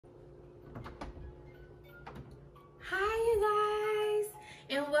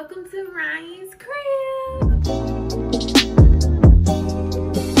welcome to Ryan's crib.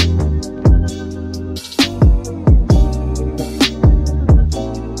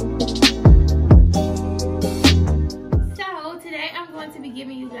 So today I'm going to be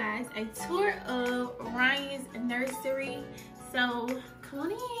giving you guys a tour of Ryan's nursery. So come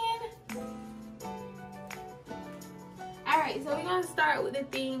on in. Alright, so we're going to start with the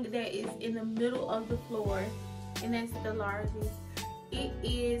thing that is in the middle of the floor, and that's the largest. It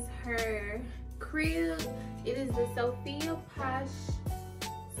is her crib. It is the Sophia Posh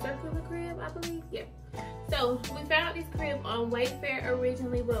circular crib, I believe. Yeah. So we found this crib on Wayfair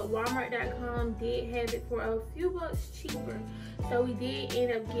originally, but Walmart.com did have it for a few bucks cheaper. So we did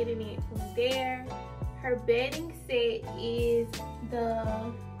end up getting it from there. Her bedding set is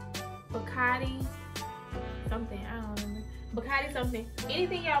the Bacardi something, I don't remember. Bacardi something.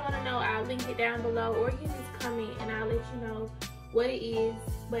 Anything y'all want to know, I'll link it down below, or you can just comment and I'll let you know what it is.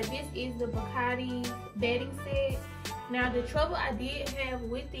 But this is the Bacardi bedding set. Now the trouble I did have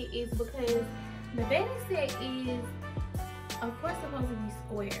with it is because the bedding set is of course supposed to be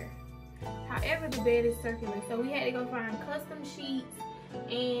square. However, the bed is circular, so we had to go find custom sheets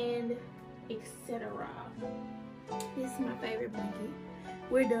and etc. This is my favorite blanket.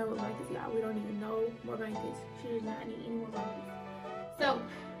 We're done with blankets, y'all. We don't even know more blankets. She does not need any more blankets. So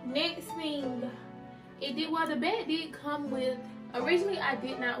next thing, the bed did come with, originally I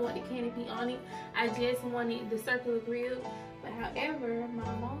did not want the canopy on it. I just wanted the circular grille. But however, my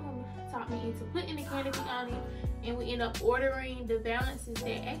mom talked me into putting the canopy on it, and we ended up ordering the valances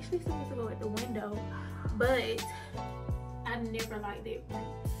that actually supposed to go at the window. But I never liked it.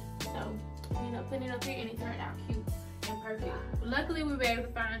 So we ended up putting it up here, and it turned out cute and perfect. Luckily, we were able to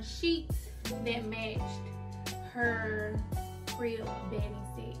find sheets that matched her crib bedding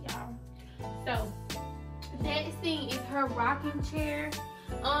set, y'all. So next thing is her rocking chair.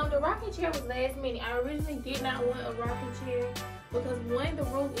 The rocking chair was last minute. I originally did not want a rocking chair because one, the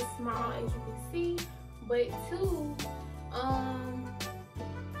room is small as you can see, but two, I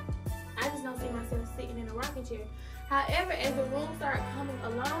just don't see myself sitting in a rocking chair. However, as the room started coming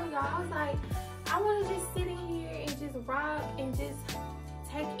along, y'all, I was like, I want to just sit in here and just rock and just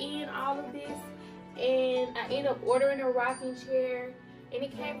take in all of this. And I ended up ordering a rocking chair, and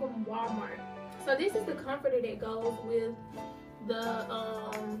it came from Walmart. So this is the comforter that goes with the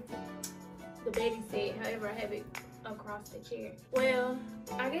bedding set. However, I have it across the chair. Well,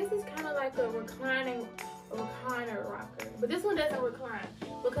 I guess it's kind of like a recliner rocker, but this one doesn't recline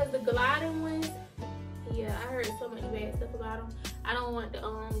because the gliding ones, yeah, I heard so much bad stuff about them. I don't want the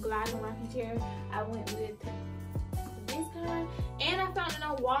gliding rocking chair. I went with this kind, and I found it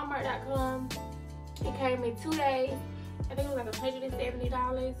on Walmart.com. It came in 2 days. I think it was like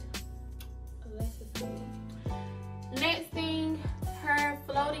 $170. Next thing, her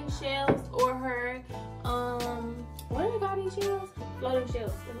floating shelves, or her what do they call these shelves? Floating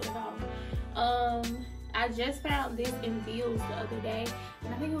shelves, that's what they call them. I just found this in Deals the other day,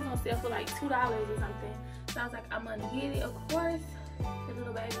 and I think it was on sale for like $2 or something. So I was like, I'm gonna get it. Of course, the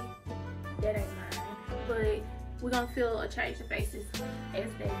little baby, that ain't mine, but we're gonna feel a change of faces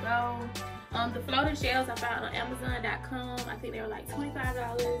as they go. The floating shelves I found on Amazon.com. I think they were like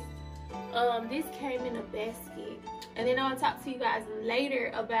 $25. This came in a basket, and then I'll talk to you guys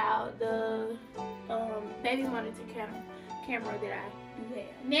later about the baby monitor camera that I do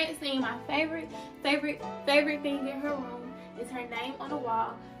have. Next thing, my favorite thing in her room is her name on the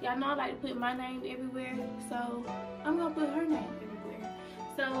wall. Y'all know I like to put my name everywhere, so I'm gonna put her name everywhere.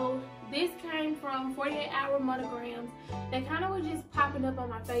 So this came from 48 Hour Monograms. They kind of were just popping up on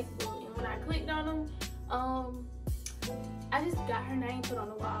my Facebook, and when I clicked on them, I just got her name put on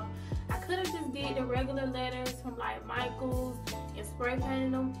the wall. I could have just did the regular letters from like Michael's and spray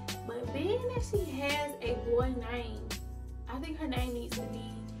painted them, but being that she has a boy name, I think her name needs to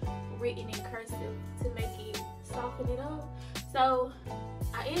be written in cursive to make it soften it up. So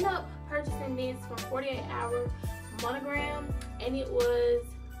I ended up purchasing this from 48 Hour Monogram, and it was,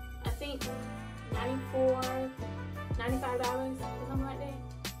 I think, $95 or something like that.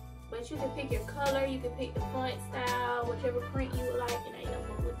 But you can pick your color, you can pick the font style, whichever print you would like, and I end up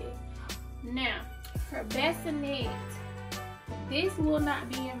going with it. Now, her bassinet, this will not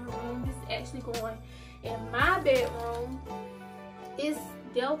be in her room. This is actually going in my bedroom. It's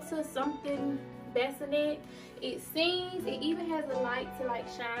Delta something bassinet. It even has a light to like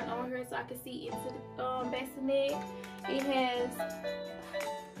shine on her so I can see into the bassinet. It has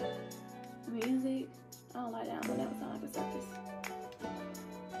music. I don't like that one. That would sound like a circus.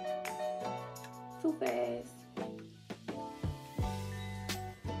 Too fast.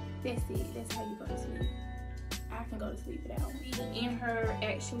 That's it. That's how you go to sleep. I can go to sleep without. In her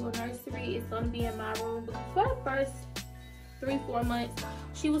actual nursery, it's gonna be in my room, because for the first 3-4 months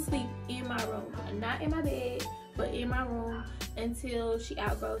she would sleep in my room, not in my bed, but in my room, until she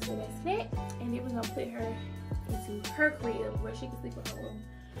outgrows the bassinet, and then we're gonna put her into her crib where she can sleep in her room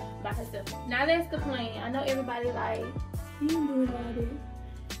by herself. Now that's the plan. I know everybody like, you doing all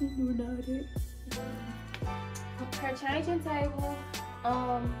that, you doing all that. Her changing table,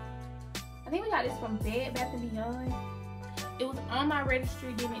 I think we got this from Bed Bath & Beyond. It was on my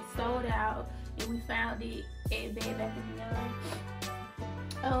registry, then it sold out, and we found it at Bed Bath &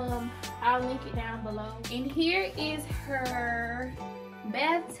 Beyond. I'll link it down below. And here is her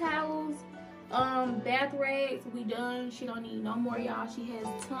bath towels, bath rags. We done. She don't need no more, y'all. She has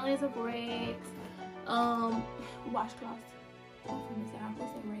tons of rags, washcloths.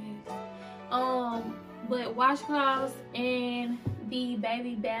 But washcloths and the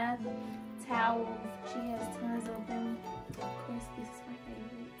baby bath towels. She has tons of them. Of course, this is my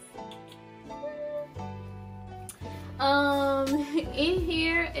favorite. In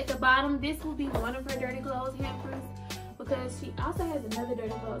here at the bottom, this will be one of her dirty clothes hampers, because she also has another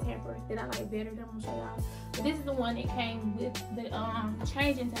dirty clothes hamper that I like better, that I'm gonna show y'all. But this is the one that came with the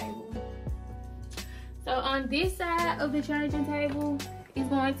changing table. So on this side of the changing table is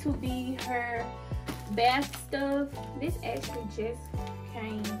going to be her bath stuff. This actually just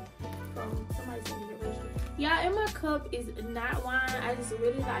came from somebody sent me the registry. Yeah, and my cup is not wine. I just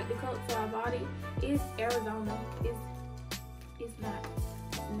really like the cup, so I bought it. It's Arizona. It's not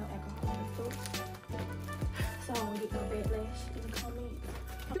no alcohol in the cup, so I don't get no backlash in the comments.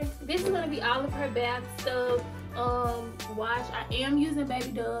 Okay, this is gonna be all of her bath stuff. Wash. I am using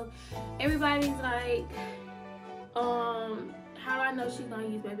Baby Dove. Everybody's like, how do I know she's gonna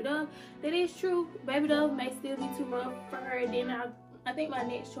use Baby Dove? That is true. Baby Dove may still be too rough for her. Then I think my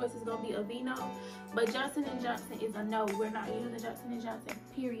next choice is gonna be Aveeno, but Johnson & Johnson is a no. We're not using Johnson & Johnson,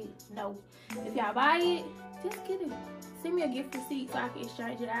 period. No. If y'all buy it, just get it. Send me a gift receipt so I can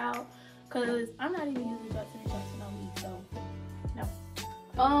exchange it out, cause I'm not even using Johnson & Johnson on me, so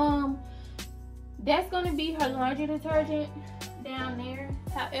no. That's gonna be her laundry detergent down there.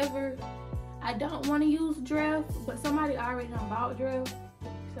 However, I don't want to use Dreft, but somebody already done bought Dreft,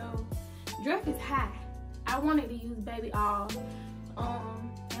 so Dreft is high. I wanted to use Baby All,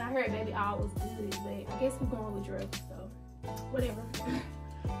 and I heard Baby All was good, but I guess we're going with Dreft, so whatever.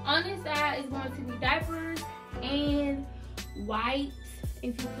 On this side is going to be diapers and wipes,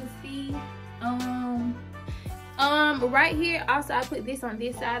 if you can see. Right here, also I put this on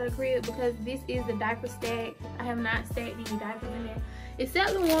this side of the crib because this is the diaper stack. I have not stacked any diapers in there,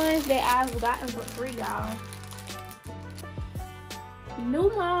 except the ones that I've gotten for free, y'all. New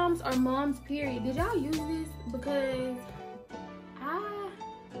moms or moms period, did y'all use this? Because I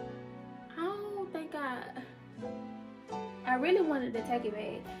don't think I really wanted to take it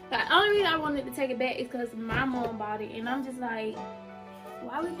back. The only reason I wanted to take it back is because my mom bought it, and I'm just like,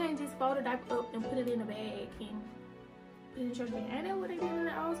 why we can't just fold the diaper up and put it in a bag and put it in church bag? Ain't that what they did in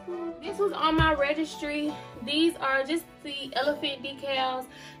the old school? This was on my registry. These are just the elephant decals.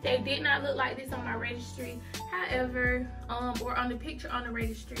 They did not look like this on my registry, however, or on the picture on the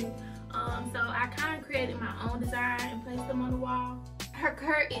registry. So I kind of created my own design and placed them on the wall. Her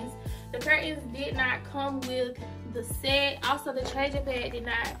curtains, the curtains did not come with the set. Also, the changing pad did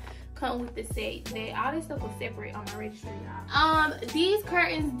not come with the set. All this stuff was separate on my registry, y'all. These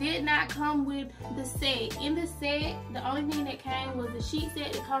curtains did not come with the set. In the set, the only thing that came was the sheet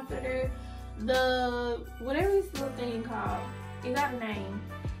set, the comforter, the whatever this little thing called. It got a name.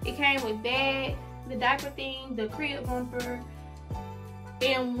 It came with that, the diaper thing, the crib bumper,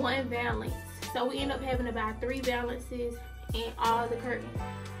 and one valance. So we end up having to buy 3 valances and all the curtains.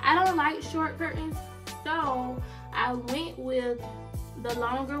 I don't like short curtains, so I went with the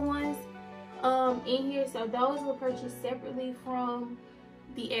longer ones in here. So those were purchased separately from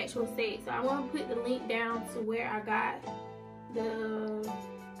the actual set. So I want to put the link down to where I got the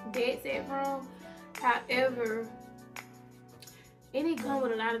bed set from. However, it didn't come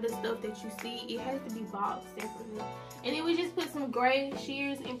with a lot of the stuff that you see. It has to be bought separately. And then we just put some gray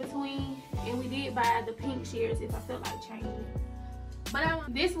shears in between, and we did buy the pink shears if I felt like changing.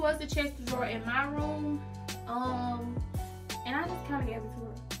 But this was the chest drawer in my room, and I just kind of gave it to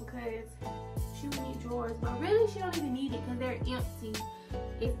her because she would need drawers, but really she don't even need it because they're empty.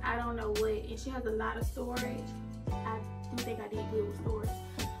 It's I don't know what, and she has a lot of storage. I do think I did good with storage.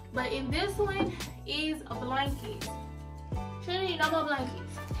 But in this one is a blanket. She don't need no more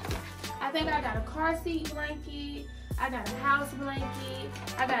blankets. I think I got a car seat blanket. I got a house blanket.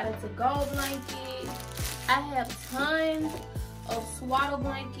 I got a to-go blanket. I have tons of swaddle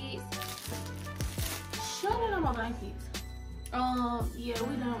blankets. Shut it no more blankets. Yeah,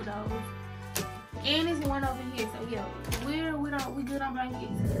 we done with those. And there's one over here, so yeah, we good on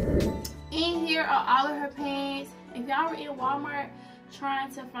blankets. In here are all of her pants. If y'all were in Walmart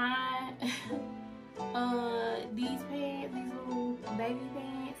trying to find these pants, these little baby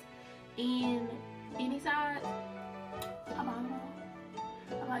pants in any size, I bought them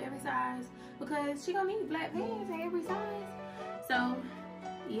all. I bought every size because she gonna need black pants in every size. So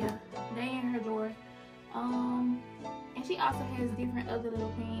yeah, they in her drawer. And she also has different other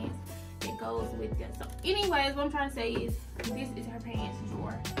little pants that goes with them. So anyways, what I'm trying to say is this is her pants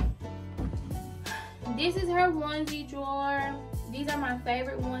drawer. This is her onesie drawer. These are my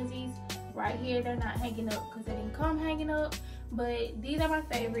favorite onesies right here. They're not hanging up because they didn't come hanging up, but these are my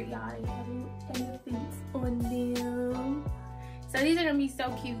favorite, y'all. They have elephants on them. So these are gonna be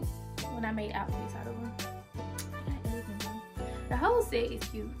so cute when I made outfits out of them. The whole set is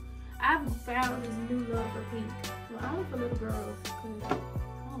cute. I've found this new love for pink. Well, only for little girls because I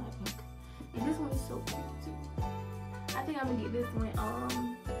don't like pink. And this one is so cute too. I think I'm gonna get this one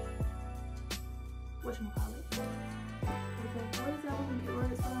whatchamacallit? What is that one you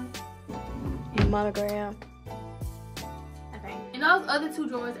get from? Monogram. I think. And those other two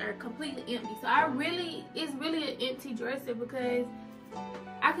drawers are completely empty. So it's really an empty dresser because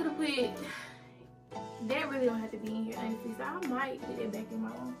I could have put, that really don't have to be in here honestly. So I might put it back in my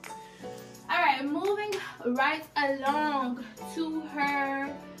room. Alright, moving right along to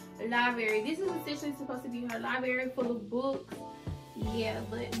her library. This is essentially supposed to be her library full of books. Yeah,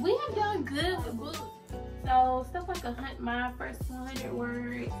 but we have done good with books. So stuff like my first 100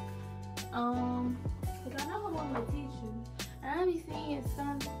 words. Because I know I'm on my teacher. And I be seeing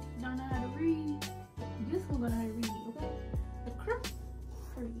some don't know how to read. This one gonna know how to read, okay? The crew.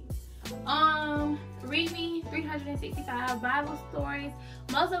 Read Me 365 Bible stories.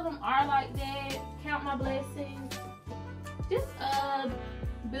 Most of them are like that. Count My Blessings. Just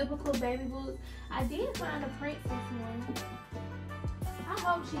biblical baby books. I did find a princess one. I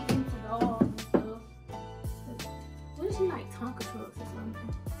hope she's into dolls and stuff. What is she like, Tonka trucks or something?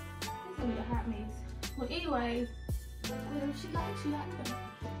 It's gonna be a hot mess. Well, anyways, whatever she likes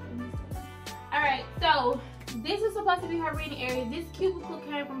them. Alright, so this is supposed to be her reading area. This cubicle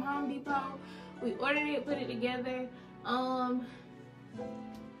came from Home Depot. We ordered it, put it together. I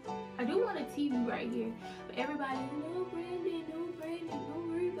do want a TV right here. But everybody, no Brandon, don't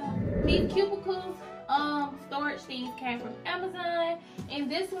worry about it. These cubicles, storage things came from Amazon. And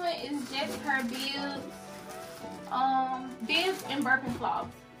this one is just her bibs. Bibs and burping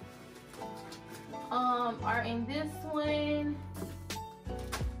cloths. Are in this one.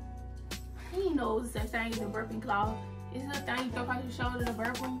 He knows that thing is a burping cloth. It's a thing you throw across your shoulder to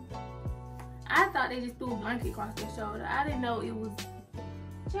burp them. I thought they just threw a blanket across their shoulder. I didn't know it was,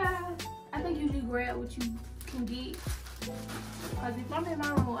 child. I think you just grab what you can get. Cause if I'm in my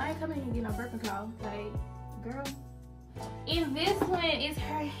room, I ain't coming here and get no burping cloth. Like, girl. And this one is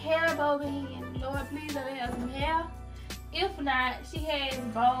her hair bow band. Lord, please let her have some hair. If not, she has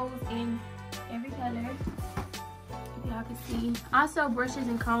bows in every color. Y'all can see. Also, brushes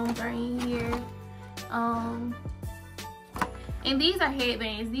and combs are in here. And these are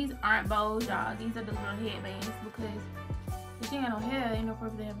headbands. These aren't bows, y'all. These are the little headbands because if she ain't got no hair, ain't no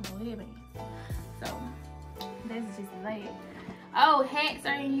purpose to have no headbands. So that's just like. Oh, hats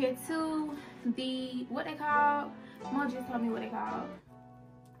are in here too. What they called? Mom just told me what they called.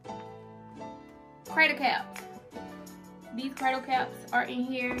 Cradle caps. These cradle caps are in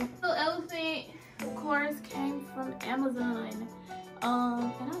here. Little elephant, of course, came from Amazon.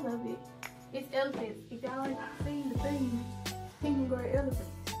 And I love it. It's elephants. If y'all ain't seen the thing, pink and gray elephants.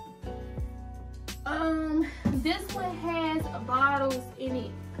 This one has bottles in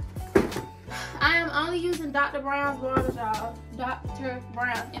it. I am only using Dr. Brown's bottles, y'all. Dr.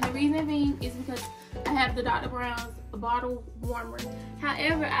 Brown. And the reason being is because I have the Dr. Brown's bottle warmer.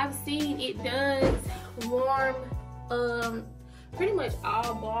 However, I've seen it does warm pretty much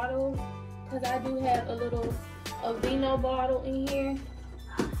all bottles. Because I do have a little vino bottle in here.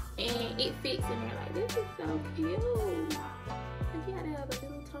 And it fits in there. Like, this is so cute. You gotta have a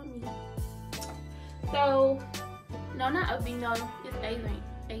little tummy. So, no, not a vino. It's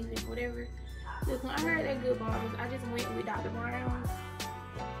Asian, whatever. This one, I heard they're good bottles. I just went with Dr. Brown's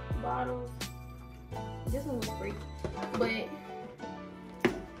bottles. This one was free. But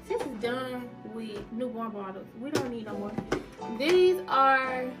since it's done with newborn bottles, we don't need no more. These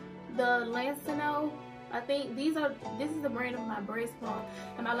are the Lancino. I think this is the brand of my breast pump.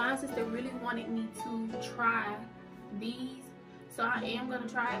 And my line sister really wanted me to try these. So I am gonna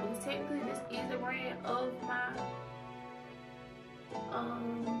try it, because technically this is the brand of my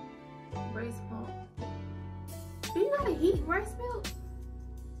breast pump. Do you gotta heat breast milk?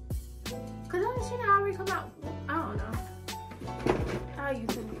 Cause that shit already come out. I don't know. I'll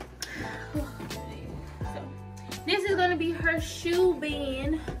YouTube it. So this is gonna be her shoe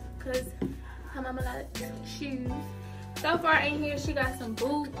bin, cause her mama likes shoes. So far in here, she got some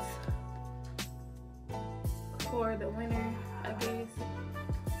boots for the winter, I guess.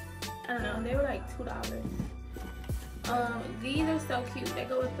 I don't know, they were like $2. These are so cute. They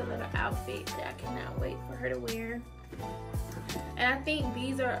go with the little outfit that I cannot wait for her to wear. And I think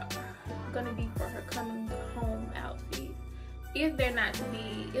these are gonna be for her coming home outfit. If they're not to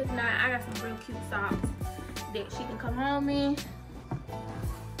be, if not, I got some real cute socks that she can come home in.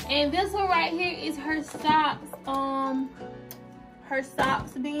 And this one right here is her socks. Her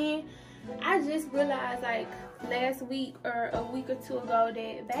socks bin. I just realized like last week or a week or two ago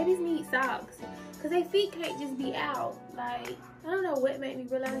that babies need socks because their feet can't just be out. Like, I don't know what made me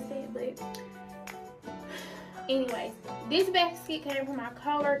realize that, but anyways, this basket came from my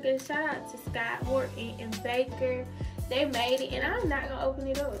coworkers. Shout out to Scott, Horton, and Baker. They made it, and I'm not gonna open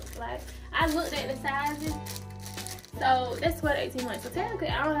it up. Like, I looked at the sizes, so that's 12 to 18 months. So technically,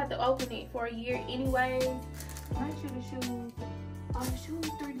 I don't have to open it for a year anyways. Make sure the shoes, the shoes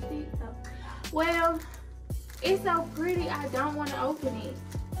 3 to 6. So, well, it's so pretty. I don't want to open it.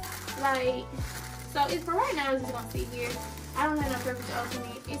 Like, so it's for right now. It's just gonna sit here. I don't have no purpose to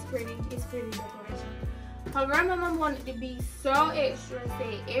open it. It's pretty. It's pretty decoration. Her grandmama wanted to be so extra and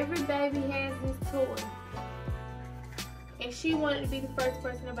said every baby has this toy. And she wanted to be the first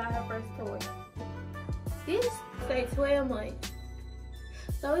person to buy her first toy. This say 12 months.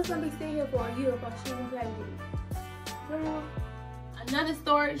 So it's gonna be sitting here for a year before she can play with it. Girl, another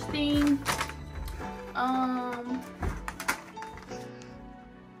storage thing.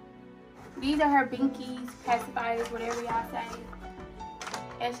 These are her binkies, pacifiers, whatever y'all say.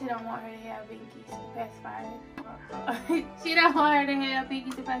 And she don't want her to have binkies, pacifiers. She don't want her to have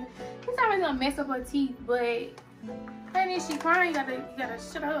binkies, pacifiers. It's always gonna mess up her teeth, but honey, she crying, you gotta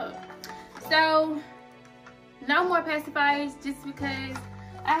shut up. So, no more pacifiers just because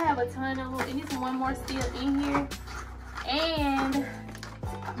I have a ton of them, and there's one more still in here. And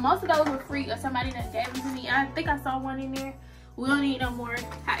most of those were free or somebody that gave them to me. I think I saw one in there. We don't need no more.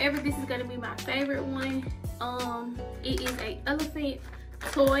 However, this is gonna be my favorite one. It is a elephant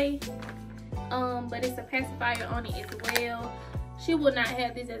toy, but it's a pacifier on it as well. She will not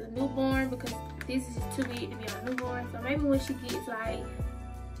have this as a newborn because this is too big to be on a newborn. So maybe when she gets like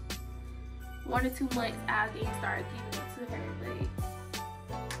 1 or 2 months, I'll then start giving it to her. But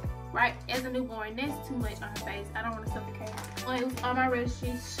right, as a newborn, that's too much on her face. I don't want to suffocate. Well, it was on my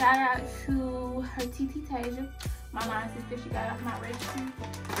registry. Shout out to her TT Tasia, my line sister. She got off my registry.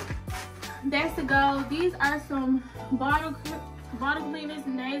 That's to go. These are some bottle cleaners,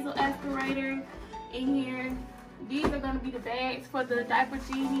 nasal aspirator in here. These are gonna be the bags for the diaper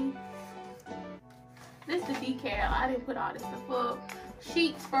genie. This is the decal. I didn't put all this stuff up.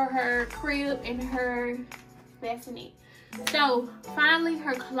 Sheets for her crib and her bassinet. So finally,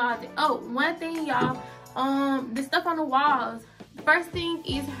 her closet. Oh, one thing, y'all. The stuff on the walls. First thing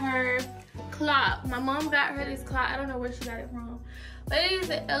is her clock. My mom got her this clock. I don't know where she got it from, but it is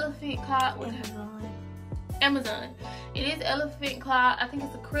an elephant clock with Amazon. It is elephant clock. I think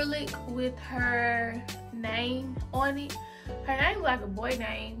it's acrylic with her name on it. Her name is like a boy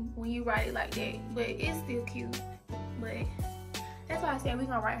name when you write it like that, but it's still cute. But that's why I said we're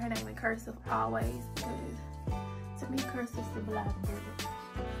gonna write her name in cursive always, because to me cursive symbolizes girl.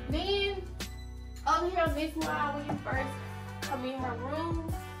 Then over here on this wall, when you first come in her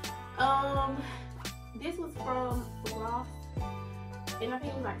room, this was from Ross, and I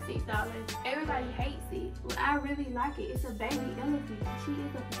think it was like $6. Everybody hates it, but I really like it. It's a baby elephant. She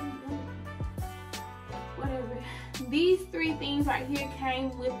is a baby elephant. Whatever. These 3 things right here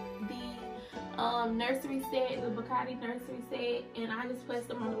came with the nursery set, the Bacardi nursery set, and I just placed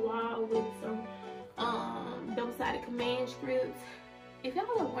them on the wall with some double-sided command scripts. If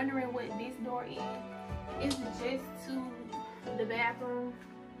y'all are wondering what this door is, it's just to the bathroom.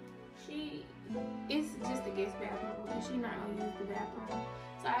 It's just a guest bathroom because she's not gonna use the bathroom,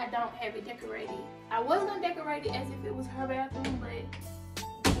 so I don't have it decorated. I was gonna decorate it as if it was her bathroom, but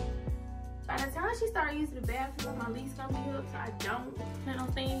by the time she started using the bathroom, my lease gonna be up, so I don't plan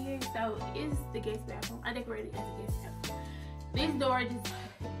on staying here. So it's the guest bathroom. I decorated it as a guest bathroom. This door just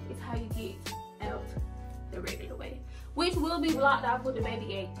is how you get out the regular way, which will be blocked off with the baby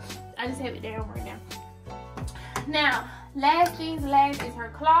gate. I just have it down right now. Now, last things last is her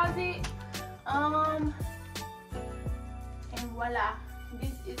closet. And voila,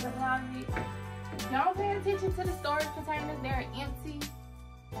 this is her closet. Don't pay attention to the storage containers, they're empty.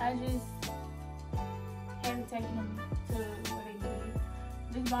 I just had to taken them to where they live.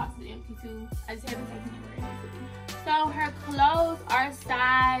 This box is empty too. I just haven't taken it where it needs to be. So her clothes are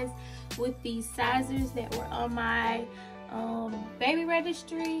sized with these sizers that were on my baby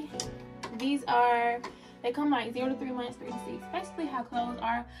registry. These are, they come like 0 to 3 months, 3 to 6. Basically how clothes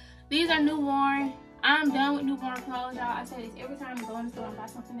are. These are newborn. I'm done with newborn clothes, y'all. I say this every time I go in the store and buy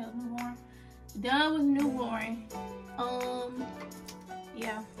something else newborn. Done with newborn.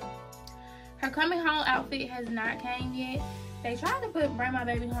 Yeah. Her coming home outfit has not came yet. They tried to bring my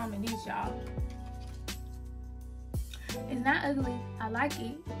baby home in these, y'all. It's not ugly. I like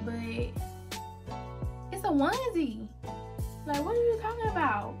it, but it's a onesie. Like, what are you talking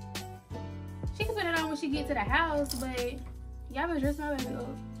about? She can put it on when she get to the house, but y'all better dress my baby up.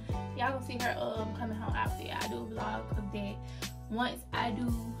 Y'all gonna see her coming home outfit. I do a vlog of that once I do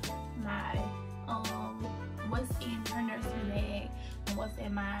my what's in her nursery bag and what's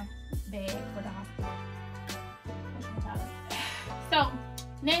in my bag for the hospital. What you call it? So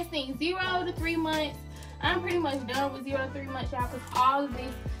next thing, 0 to 3 months. I'm pretty much done with 0 to 3 months, y'all, because all of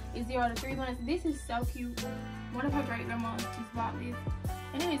this is 0 to 3 months. This is so cute. One of her great grandmas just bought this,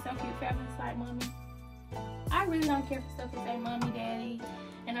 and it is so cute. Fabulous like mommy. I really don't care for stuff that say mommy, daddy,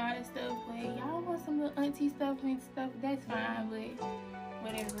 and all that stuff, but y'all want some little auntie stuff and stuff, that's fine, but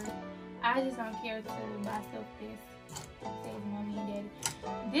whatever. I just don't care to buy stuff that says mommy and daddy.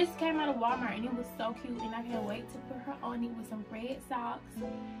 This came out of Walmart and it was so cute, and I can't wait to put her on it with some red socks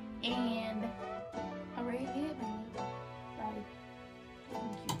and a red headband. Like,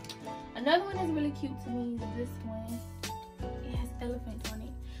 really cute. Another one that's really cute to me is this one. It has elephants on it.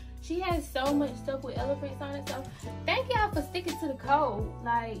 She has so much stuff with elephants on it, so thank y'all for sticking to the code.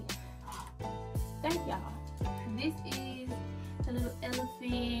 Like, thank y'all. This is the little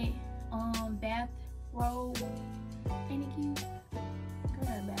elephant bath robe. Ain't it cute? Girl,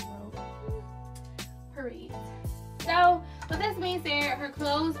 her bath robe. Period. So, with this being said, her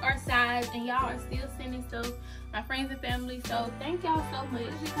clothes are sized, and y'all are still sending stuff, my friends and family. So, thank y'all so much.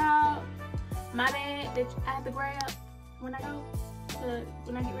 This is called my bag that I have to grab when I go.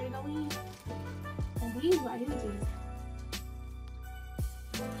 When I get ready to go in. And these right here just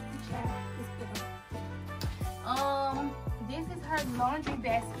this is her laundry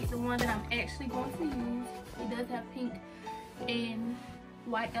basket, the one that I'm actually going to use. It does have pink and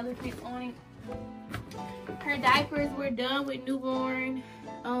white elephants on it. Her diapers, we're done with newborn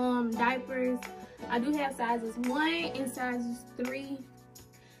diapers. I do have sizes 1 and sizes 3.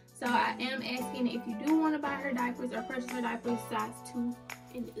 So I am asking if you do want to buy her diapers or purchase her diapers size 2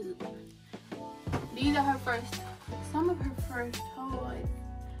 and up. These are her first, some of her first toys.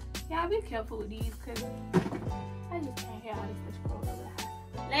 Y'all be careful with these because I just can't hear all this stuff going over the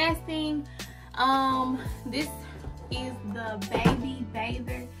house. Last thing, this is the baby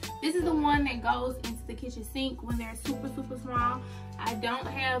bather. This is the one that goes into the kitchen sink when they're super small. I don't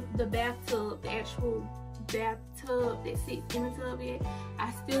have the bathtub, the actual bathtub that sits in the tub yet.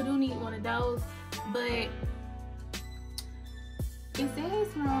 I still do need one of those, but it says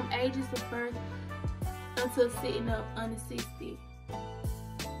from ages of birth until sitting up unassisted.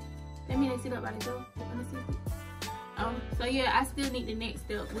 That means they sit up by themselves unassisted. So yeah, I still need the next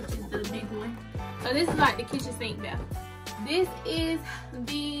step, which is the big one. So this is like the kitchen sink bath. This is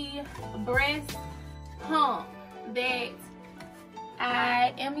the breast pump that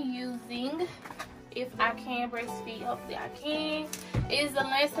I am using if I can breastfeed. Hopefully I can. It is the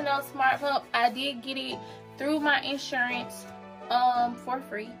Nursery Smart Pump. I did get it through my insurance for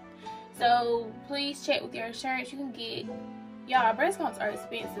free. So please check with your insurance. You can get, y'all, breast pumps are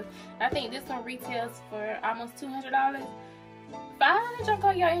expensive. I think this one retails for almost $200. $500 junk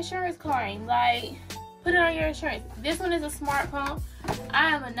on your insurance claim. Like, put it on your insurance. This one is a smart pump. I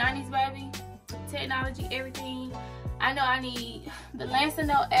am a 90s baby. Technology, everything. I know I need the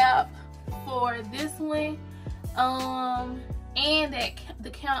Lancino app for this one. And that the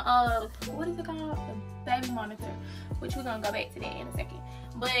count of, what is it called? The baby monitor. Which we're gonna go back to that in a second.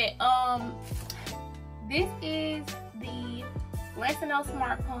 But this is the Lancino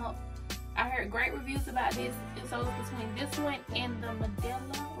Smart Pump. I heard great reviews about this. So it's between this one and the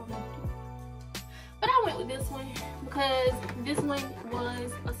Medela or Medela. But I went with this one because this one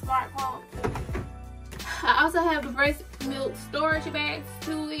was a smart pump. I also have the breast milk storage bags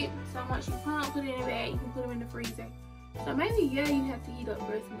to it. So once you pump, put it in a bag, you can put them in the freezer. So maybe, yeah, you have to heat up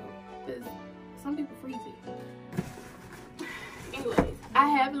breast milk because some people freeze it. Anyways, I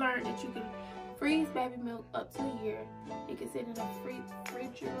have learned that you can freeze baby milk up to a year. It can sit in a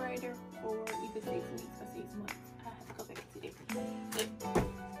refrigerator for either 6 weeks or 6 months. I have to go back to it.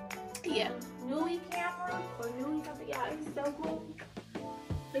 But yeah, Nui camera or Nui something, y'all, it's so cool.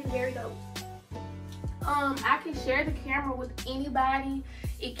 It's very dope. I can share the camera with anybody.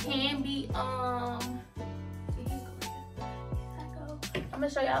 It can be I'm gonna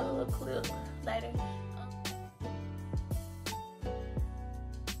show y'all a little clip later.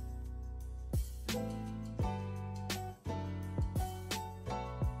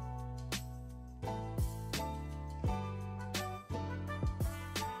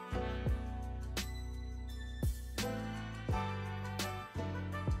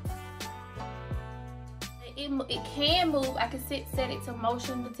 It can move. I can set it to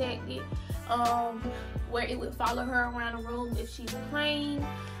motion detected, where it would follow her around the room if she's playing.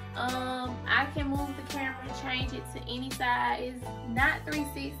 I can move the camera and change it to any side. It's not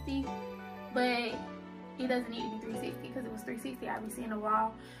 360, but it doesn't need to be 360 because it was 360 I'd be seeing a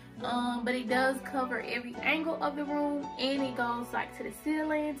wall. But it does cover every angle of the room, and it goes like to the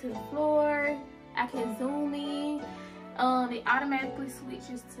ceiling, to the floor. I can zoom in. It automatically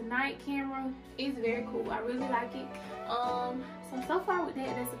switches to night camera. It's very cool. I really like it. So far with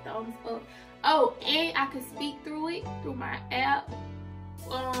that, that's a thumbs up. Oh, and I can speak through it through my app.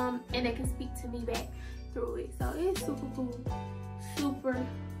 And they can speak to me back through it. So it's super cool, super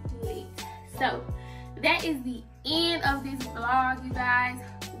lit. So that is the end of this vlog, you guys.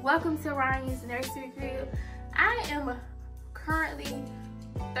 Welcome to Ryan's Nursery Crib. I am currently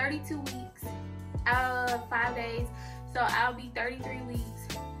 32 weeks out of 5 days. So I'll be 33 weeks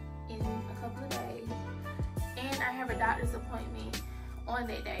in a couple of days. And I have a doctor's appointment on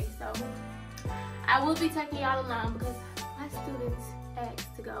that day. So I will be taking y'all along because my students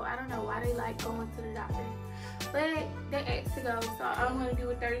asked to go. I don't know why they like going to the doctor, but they asked to go. So I'm going to do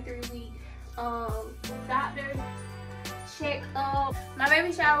a 33-week doctor check up. My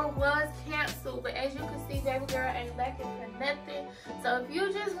baby shower was canceled, but as you can see, baby girl ain't lacking for nothing. So if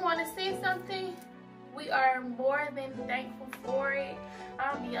you just want to see something, we are more than thankful for it.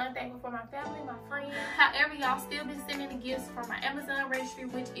 I'm beyond thankful for my family, my friends. However, y'all still been sending the gifts from my Amazon registry,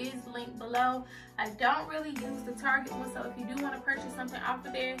 which is linked below. I don't really use the Target one, so if you do want to purchase something off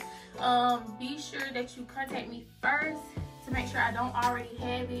of there, be sure that you contact me first to make sure I don't already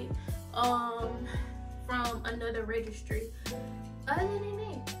have it from another registry. Other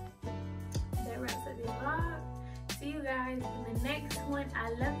than that wraps up this vlog. See you guys in the next one.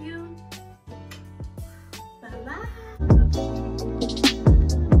 I love you. Bye-bye.